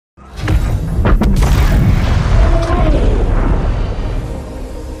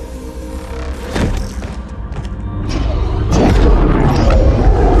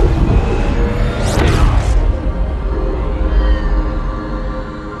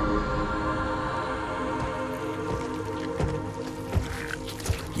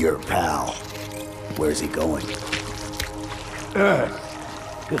Your pal. Where's he going?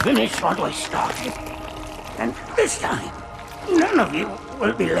 Earth, to finish what I started. And this time, none of you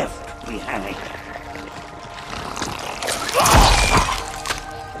will be left behind.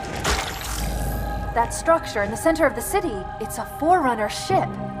 That structure in the center of the city, it's a Forerunner ship.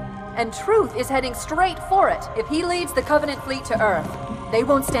 And Truth is heading straight for it. If he leads the Covenant fleet to Earth, they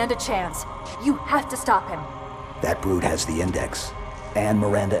won't stand a chance. You have to stop him. That brute has the Index. And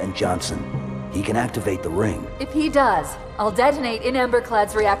Miranda and Johnson. He can activate the ring. If he does, I'll detonate in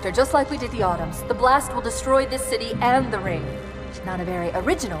Emberclad's reactor just like we did the Autumn's. The blast will destroy this city and the ring. Not a very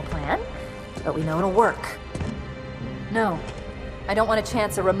original plan, but we know it'll work. No, I don't want to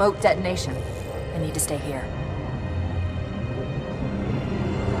chance a remote detonation. I need to stay here.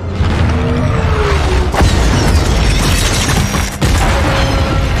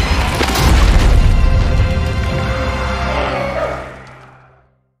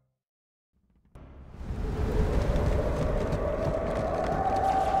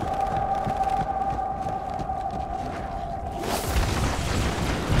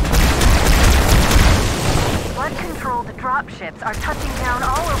 Dropships are touching down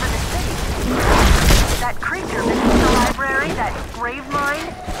all over the city. That creature visiting the library, that grave mine,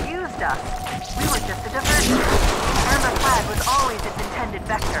 used us. We were just a diversion. Emberclad was always its intended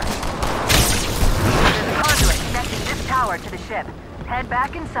vector. There's a conduit connecting this tower to the ship. Head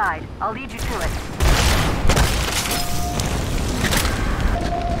back inside. I'll lead you to it.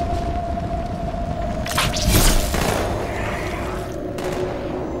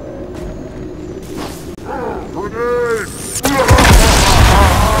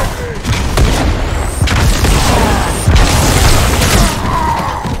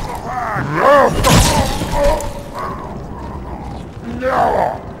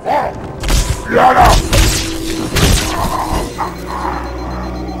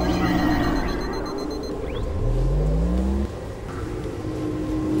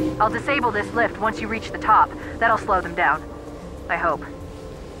 I'll disable this lift once you reach the top. That'll slow them down. I hope.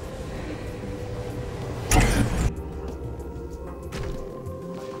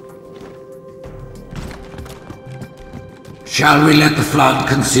 Shall we let the flood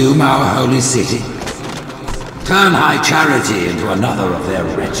consume our holy city? Turn high charity into another of their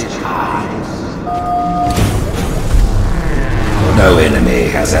wretched hives. No enemy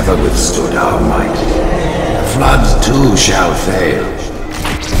has ever withstood our might. The flood too shall fail.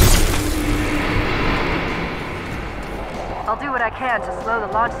 I'll do what I can to slow the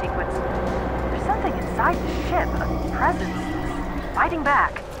launch sequence. There's something inside the ship, a presence, fighting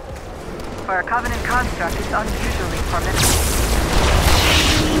back. For a Covenant construct, it's unusually formidable.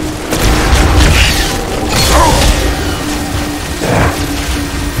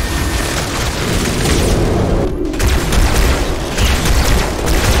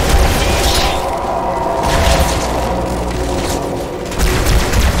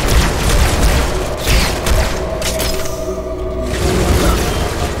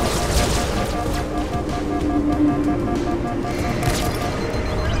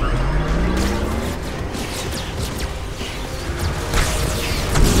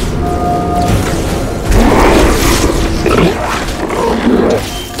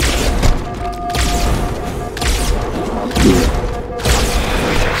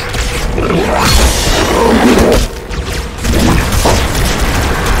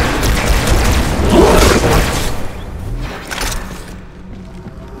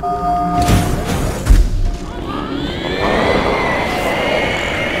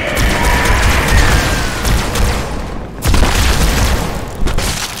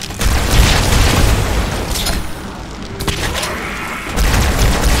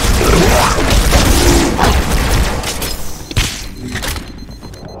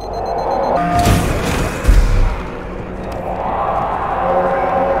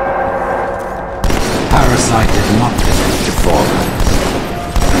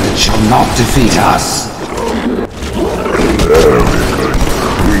 Not defeat us. Arrogant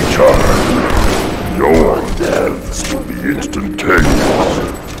creature. Your deaths will be instantaneous,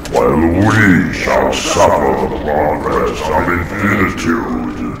 while we shall suffer the progress of infinitude.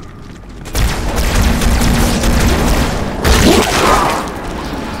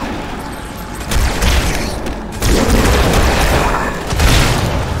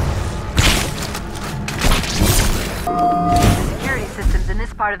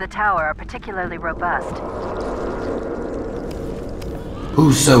 Part of the tower are particularly robust.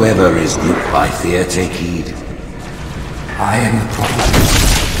 Whosoever is moved by fear, take heed. I am the prophet.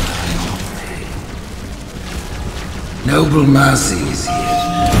 Noble mercy is here,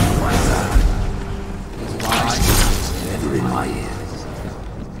 my son. His wise words ever in my ears.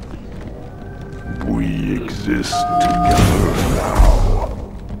 We exist together now.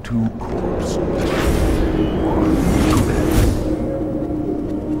 Two corpses. One grave.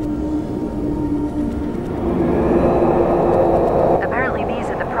 Apparently these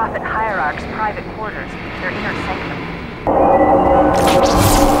are the Prophet Hierarch's private quarters, their inner sanctum.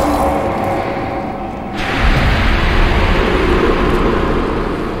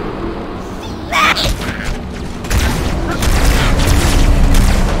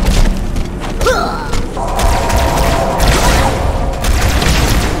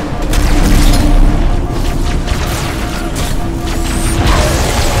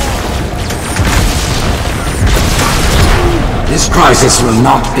 This crisis will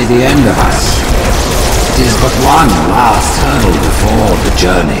not be the end of us. It is but one last hurdle before the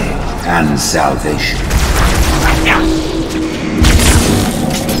journey and salvation.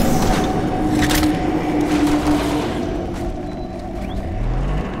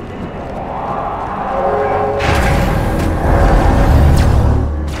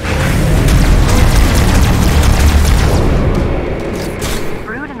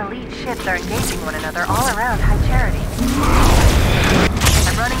 Brood and elite ships are engaging one another all around High Charity.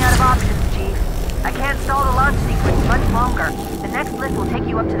 I'm running out of options, Chief. I can't stall the launch sequence much longer. The next lift will take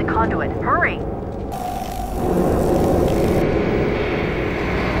you up to the conduit. Hurry!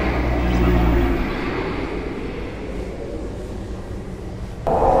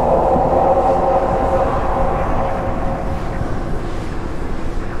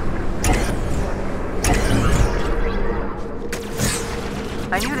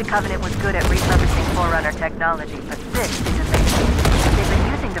 I knew the Covenant was good at repurposing Forerunner technology, but this is amazing. They've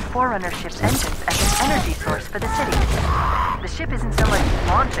been using the Forerunner ship's engines as an energy source for the city. The ship isn't so much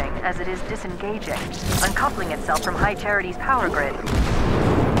launching as it is disengaging, uncoupling itself from High Charity's power grid.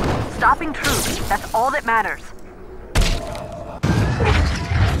 Stopping troops, that's all that matters.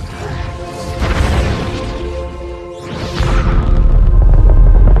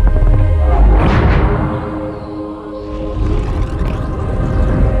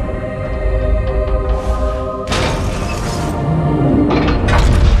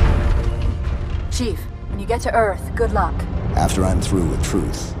 Chief, when you get to Earth, good luck. After I'm through with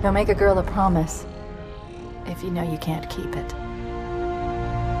truth. Don't make a girl a promise if you know you can't keep it.